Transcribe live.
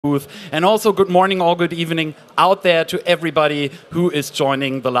booth. And also good morning or good evening out there to everybody who is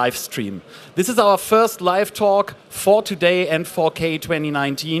joining the live stream. This is our first live talk for today and for K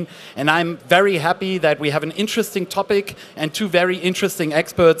 2019. And I'm very happy that we have an interesting topic and two very interesting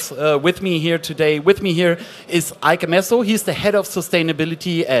experts with me here today. With me here is Eike Messo. He's the head of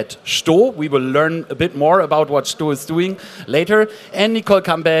sustainability at Sto. We will learn a bit more about what Sto is doing later. And Nicole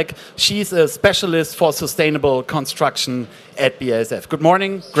Kambeck. She's a specialist for sustainable construction at BASF. Good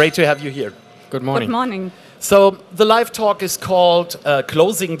morning. Great to have you here. Good morning. Good morning. So the live talk is called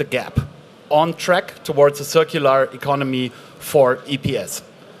Closing the Gap, on track towards a circular economy for EPS.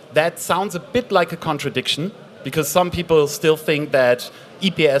 That sounds a bit like a contradiction because some people still think that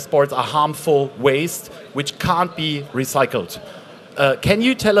EPS boards are harmful waste which can't be recycled. Can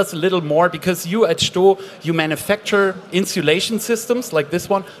you tell us a little more? Because you at Sto, you manufacture insulation systems like this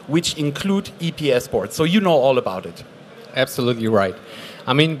one, which include EPS boards. So you know all about it. Absolutely right.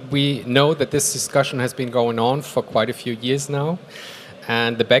 I mean, we know that this discussion has been going on for quite a few years now.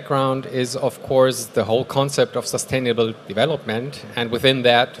 And the background is, of course, the whole concept of sustainable development. And within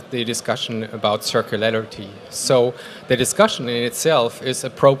that, the discussion about circularity. So the discussion in itself is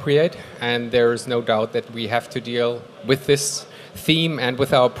appropriate. And there is no doubt that we have to deal with this theme and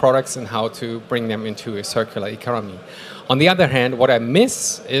with our products and how to bring them into a circular economy. On the other hand, what I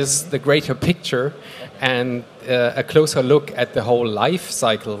miss is the greater picture and a closer look at the whole life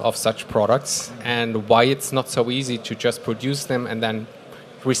cycle of such products and why it's not so easy to just produce them and then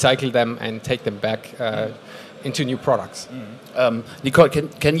recycle them and take them back into new products. Nicole,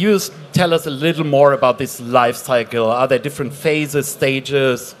 can you tell us a little more about this life cycle? Are there different phases,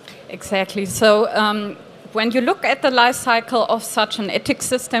 stages? Exactly. So when you look at the life cycle of such an ETICS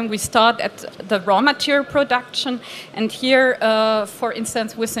system, we start at the raw material production. And here, for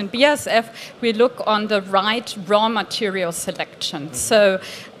instance, within BASF, we look on the right raw material selection. So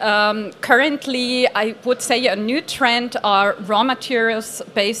currently, I would say a new trend are raw materials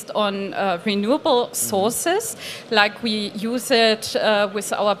based on renewable sources, like we use it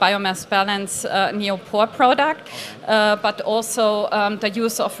with our biomass balance Styropor product. But also the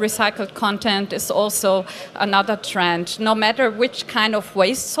use of recycled content is also another trend, no matter which kind of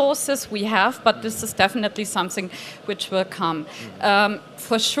waste sources we have, but this is definitely something which will come.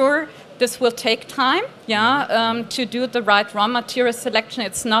 For sure, this will take time, to do the right raw material selection.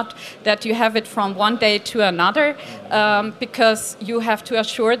 It's not that you have it from one day to another, because you have to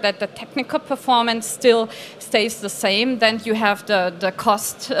assure that the technical performance still stays the same. Then you have the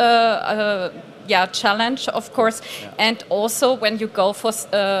cost challenge, of course, and also when you go for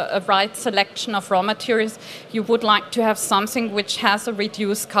a right selection of raw materials, you would like to have something which has a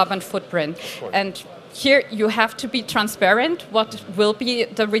reduced carbon footprint. And here you have to be transparent what will be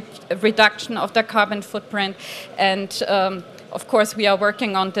the reduction of the carbon footprint, and of course we are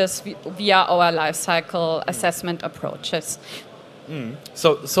working on this via our life cycle assessment approaches.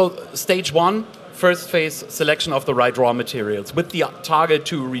 So stage one, first phase, selection of the right raw materials with the target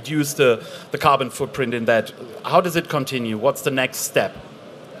to reduce the carbon footprint in that. How does it continue? What's the next step?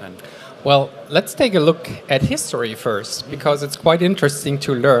 Well, let's take a look at history first, because it's quite interesting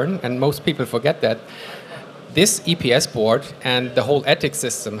to learn, and most people forget that. This EPS board and the whole ETICS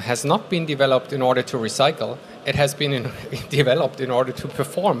system has not been developed in order to recycle. It has been developed in order to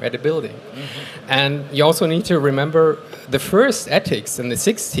perform at a building. And you also need to remember the first ETICS in the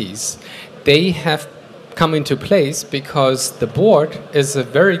 60s, they have come into place because the board is a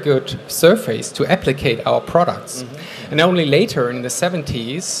very good surface to applicate our products. And only later in the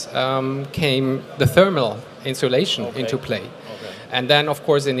 70s came the thermal insulation into play. And then, of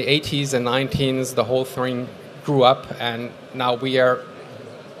course, in the 80s and 90s, the whole thing grew up, and now we are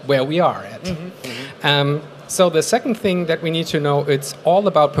where we are at. So the second thing that we need to know, it's all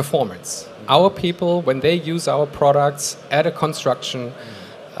about performance. Our people, when they use our products at a construction,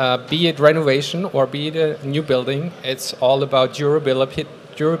 be it renovation or be it a new building, it's all about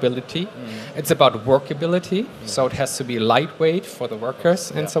durability. It's about workability, so it has to be lightweight for the workers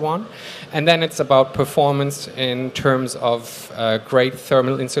and so on. And then it's about performance in terms of great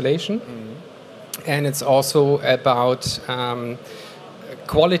thermal insulation. And it's also about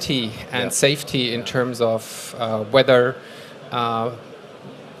quality and safety in terms of weather,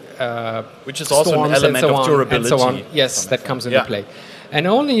 which is also an element of durability. And so on. Yes, that comes into play. And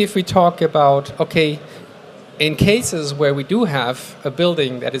only if we talk about, okay, in cases where we do have a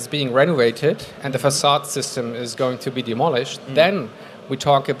building that is being renovated and the facade system is going to be demolished, then we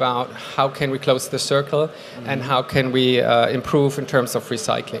talk about how can we close the circle and how can we improve in terms of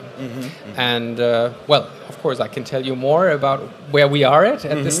recycling. And, well, of course, I can tell you more about where we are at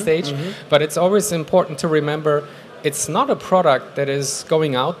this stage, but it's always important to remember it's not a product that is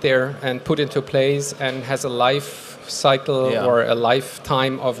going out there and put into place and has a life cycle or a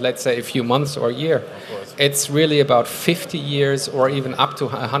lifetime of, let's say, a few months or a year. It's really about 50 years or even up to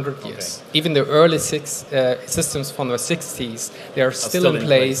 100 years. Even the early systems from the 60s, they are still in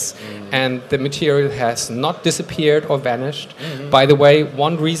place, and the material has not disappeared or vanished. By the way,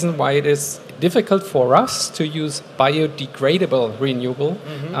 one reason why it is difficult for us to use biodegradable renewable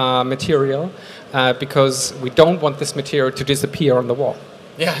material, because we don't want this material to disappear on the wall.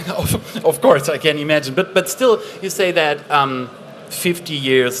 Yeah, of course, I can imagine. But still, you say that 50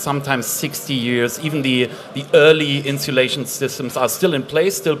 years, sometimes 60 years, even the early insulation systems are still in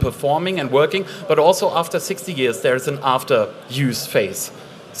place, still performing and working, but also after 60 years, there's an after-use phase.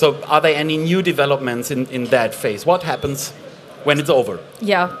 So are there any new developments in that phase? What happens when it's over?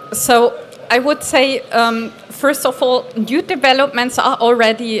 Yeah, so I would say, first of all, new developments are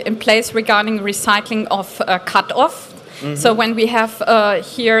already in place regarding recycling of cut-off. So when we have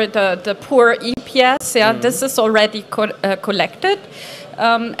here the poor EPS, this is already collected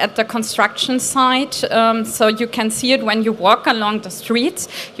at the construction site. So you can see it when you walk along the streets.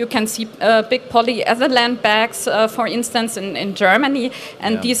 You can see big polyethylene bags, for instance, in Germany.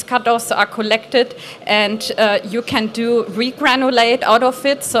 And these cut-offs are collected, and you can do regranulate out of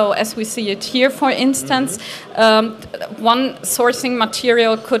it. So as we see it here, for instance, one sourcing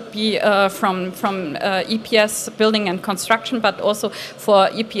material could be from EPS building and construction, but also for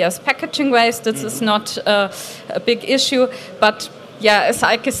EPS packaging waste. This is not a big issue, but yeah, as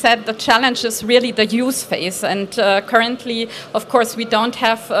Eike said, the challenge is really the use phase, and currently, of course, we don't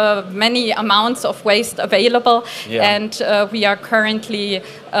have many amounts of waste available, and we are currently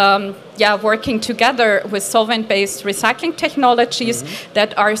working together with solvent-based recycling technologies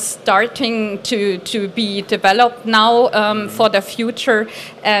that are starting to be developed now for the future,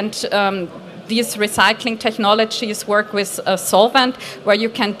 and these recycling technologies work with a solvent where you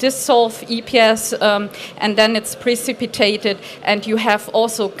can dissolve EPS and then it's precipitated, and you have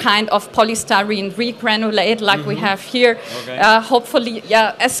also kind of polystyrene regranulate like we have here. Hopefully,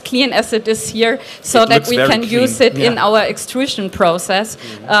 as clean as it is here, so that we can use it in our extrusion process.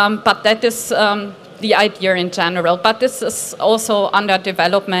 But that is the idea in general. But this is also under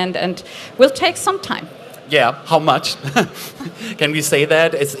development and will take some time. Yeah, how much? Can we say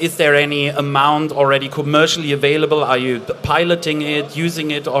that? Is there any amount already commercially available? Are you piloting it,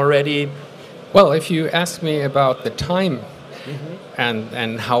 using it already? Well, if you ask me about the time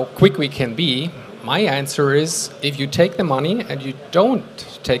and how quick we can be, my answer is if you take the money and you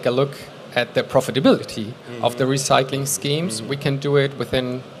don't take a look at the profitability of the recycling schemes, we can do it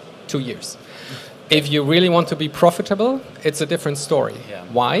within 2 years. If you really want to be profitable, it's a different story.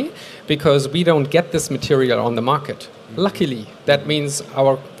 Why? Because we don't get this material on the market. Luckily, that means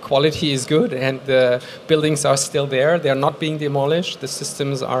our quality is good and the buildings are still there. They're not being demolished. The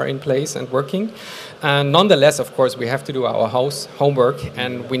systems are in place and working. And nonetheless, of course, we have to do our homework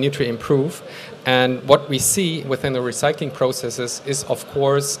and we need to improve. And what we see within the recycling processes is, of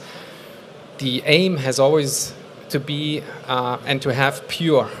course, the aim has always to be and to have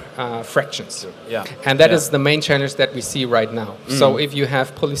pure fractions. And that is the main challenge that we see right now. So if you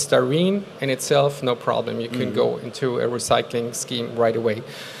have polystyrene in itself, no problem. You can go into a recycling scheme right away.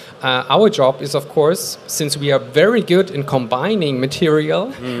 Our job is, of course, since we are very good in combining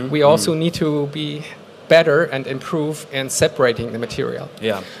material, we also need to be better and improve in separating the material.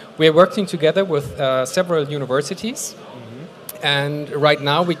 We are working together with several universities, and right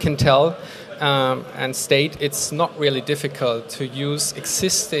now we can tell and state it's not really difficult to use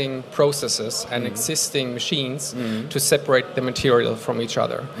existing processes and existing machines to separate the material from each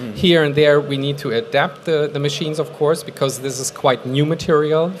other. Here and there we need to adapt the machines, of course, because this is quite new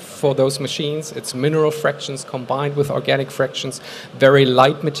material for those machines. It's mineral fractions combined with organic fractions, very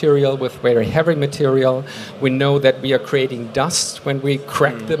light material with very heavy material. We know that we are creating dust when we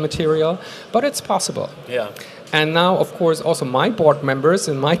crack the material, but it's possible. And now, of course, also my board members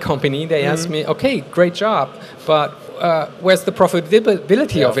in my company, they ask me, okay, great job, but where's the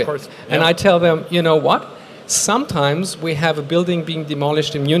profitability of it? And I tell them, you know what? Sometimes we have a building being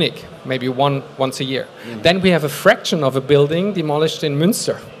demolished in Munich, maybe once a year. Then we have a fraction of a building demolished in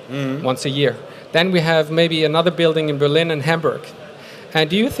Münster once a year. Then we have maybe another building in Berlin and Hamburg. And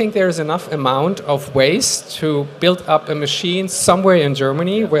do you think there is enough amount of waste to build up a machine somewhere in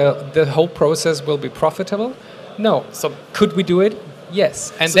Germany where the whole process will be profitable? No. So could we do it?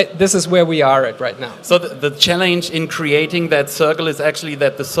 Yes. And this is where we are at right now. So the challenge in creating that circle is actually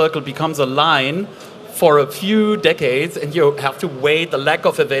that the circle becomes a line for a few decades, and you have to weigh the lack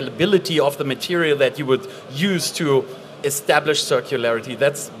of availability of the material that you would use to establish circularity?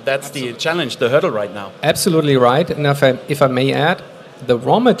 That's the challenge, the hurdle right now. Absolutely right. And if I may add, the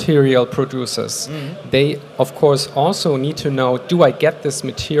raw material producers, they of course also need to know, do I get this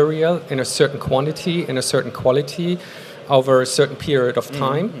material in a certain quantity, in a certain quality, over a certain period of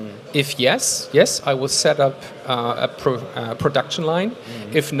time? If yes, I will set up a production line.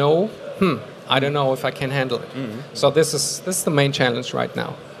 If no, I don't know if I can handle it. So this is the main challenge right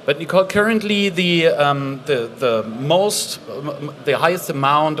now. But Nicole, currently the highest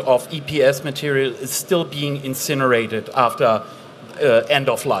amount of EPS material is still being incinerated after end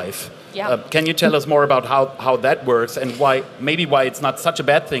of life. Yeah. Can you tell us more about how that works and why it's not such a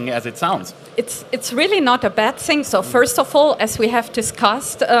bad thing as it sounds? It's really not a bad thing. So first of all, as we have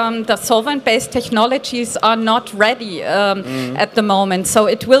discussed, the solvent-based technologies are not ready at the moment. So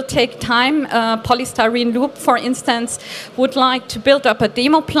it will take time. Polystyrene Loop, for instance, would like to build up a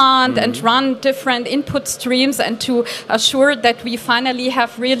demo plant and run different input streams and to assure that we finally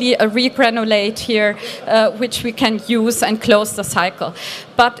have really a regranulate here, which we can use and close the cycle.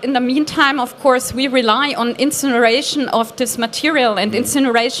 But in the meantime, of course, we rely on incineration of this material, and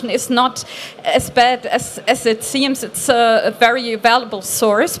incineration is not as bad as it seems. It's a very valuable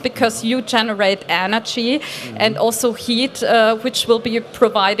source because you generate energy and also heat, which will be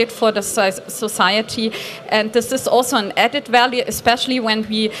provided for the society. And this is also an added value, especially when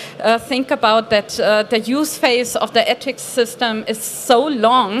we think about that the use phase of the ETICS system is so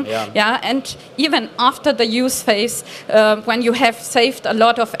long. And even after the use phase, when you have saved a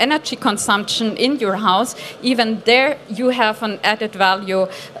lot of energy consumption in your house, even there you have an added value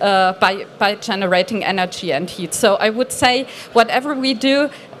by generating energy and heat. So I would say whatever we do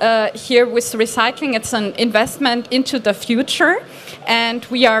here with recycling, it's an investment into the future, and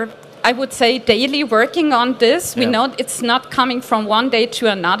we are, I would say, daily working on this. We know it's not coming from one day to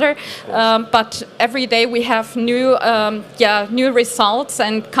another, but every day we have new results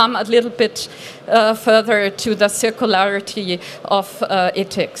and come a little bit further to the circularity of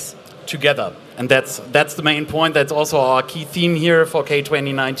ETICS. Together. And that's the main point. That's also our key theme here for K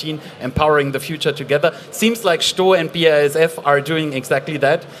 2019, empowering the future together. Seems like Sto and BASF are doing exactly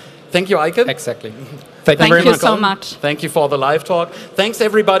that. Thank you, Eike. Exactly. Thank you very much. So much. Thank you for the live talk. Thanks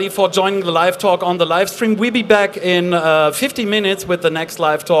everybody for joining the live talk on the live stream. We'll be back in 50 minutes with the next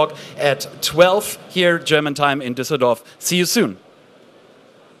live talk at 12 here, German time in Düsseldorf. See you soon.